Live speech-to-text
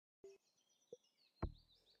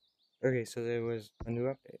Okay, so there was a new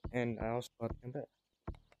update, and I also bought the umbrella.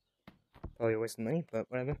 Probably wasting money, but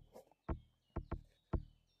whatever.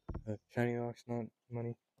 Shiny rocks, not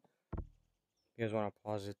money. If you guys want to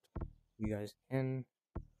pause it, you guys can.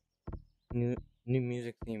 New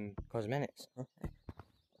music theme cosmetics.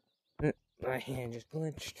 Okay. My hand just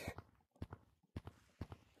glitched.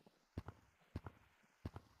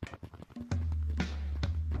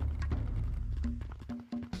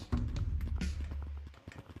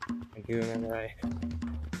 I do remember I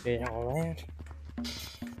did all that.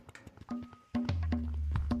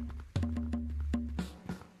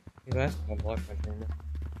 You guys can block my camera.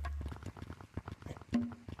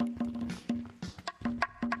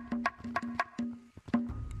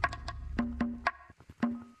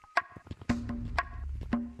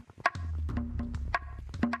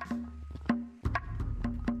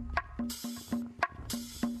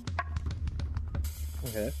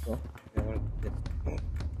 Okay, that's cool. Yeah, what is this?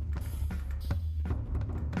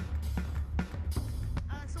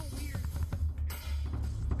 So weird.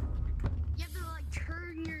 You have to like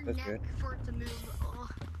turn your That's neck good. for it to move. Oh.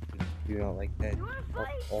 You don't like that? You wanna fight?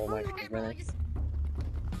 All my Okay, bro, cosmetics.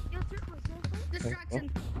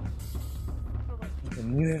 Distraction. The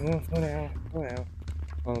music won't slow down. Slow down.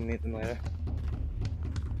 I'll meet them later.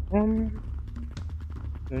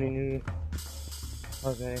 Any new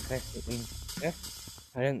cosmetic actually? Yeah,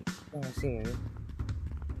 I didn't see any.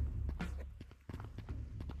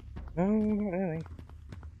 No, not really.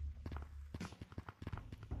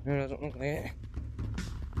 No, it doesn't look like it.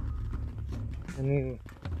 The new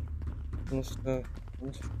stuff.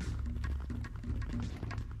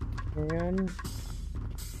 And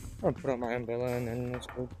I'll put up my umbrella and then let's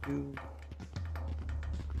go to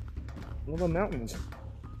Little Mountains.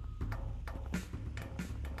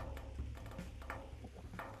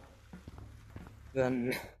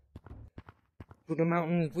 Then to the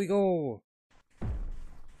mountains we go.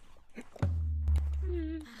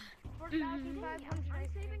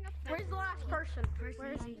 Where's the last person?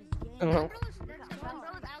 Where is he? I don't know.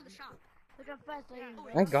 Umbrella's out of the shop. Look how fast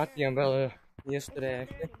I got the umbrella yesterday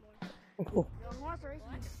actually. Oh, cool.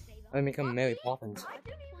 I become Mary Poppins. I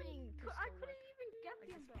couldn't even get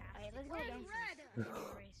the umbrella. Alright, let's go again.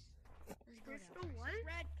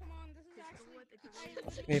 Red, come on, this is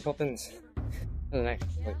actually Mary Poppins. The next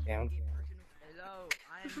like down. Hello,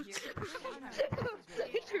 I am here.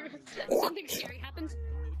 something scary happens.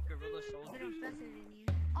 Gorilla soldiers.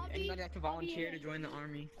 Anybody like to volunteer to join the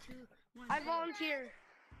army? I volunteer.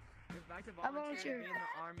 If you'd like to I volunteer volunteer. to be in the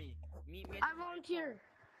army, meet me at I the light volunteer.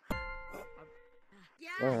 pole.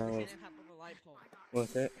 Alright, Stand up of the light pole.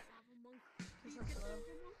 what's it?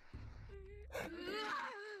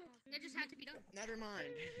 That just had to be done. Never mind.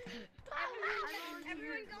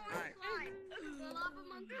 Everyone go on Alright. slide. The lava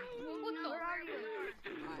monkey. Where are you?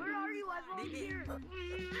 Where are you? I volunteer. I need an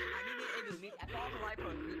igloo. Meet at the light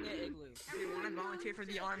pole. Meet me at igloo. If you want to volunteer for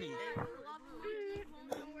the army. The lava monkey won't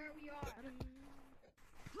know where we are.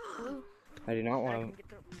 I do not want to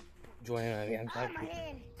join an inside. My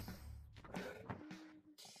hand.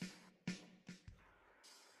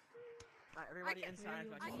 Everybody inside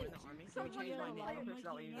so I can join the army. So I changed my name so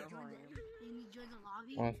that way you know who I am. You need to join the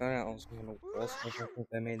lobby? Well, I found out I was doing a wall surf. I think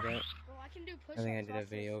I made that. Bro, I can do I push-ups. think I did a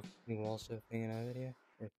video of me wall surfing in a video.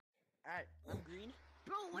 Alright, I'm green.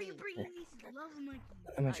 Bro, why are you bringing these lava monkeys?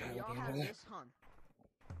 I'm gonna Alright, try do y'all looking have over there. this, hun?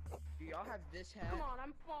 Do y'all have this hat? Come on,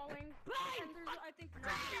 I'm falling. And there's, I think,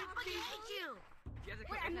 I fucking hate you. Do you have the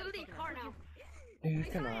Wait, I'm literally a car now.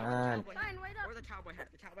 Dude, come on. Fine, wait up. Or the cowboy hat.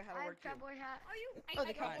 The cowboy hat will I have work too. cowboy hat. Are you? Oh,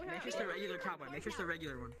 the cowboy hat. Make sure it's the regular cowboy. Make sure it's the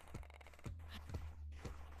regular one.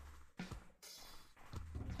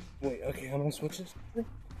 Wait, okay, I'm gonna switch this.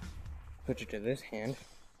 Switch it to this hand.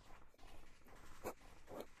 Let's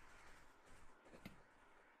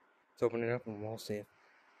open it up and we'll see it.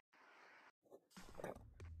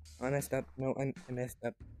 I messed up. No, I messed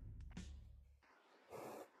up.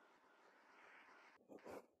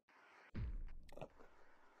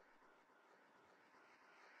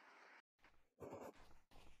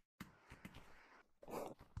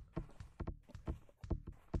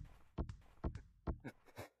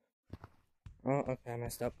 Oh, okay, I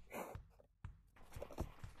messed up.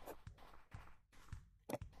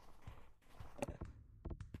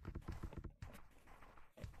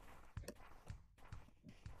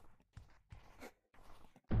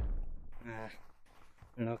 I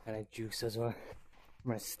don't know what kind of juice as well.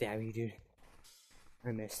 I'm gonna stab you, dude.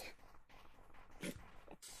 I missed.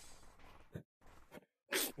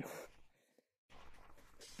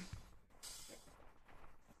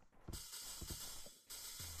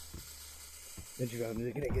 The drum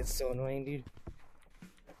is gonna get so annoying, dude.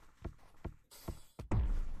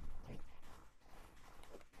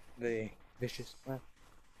 the vicious laugh.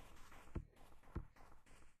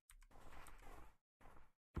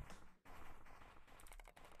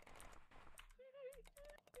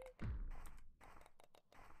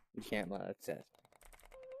 You can't let it set.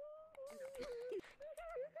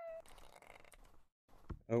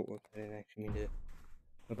 Oh, whoops, I didn't actually mean to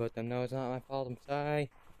about them. No, it's not my fault, I'm sorry.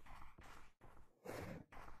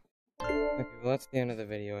 Okay, well, that's the end of the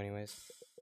video anyways.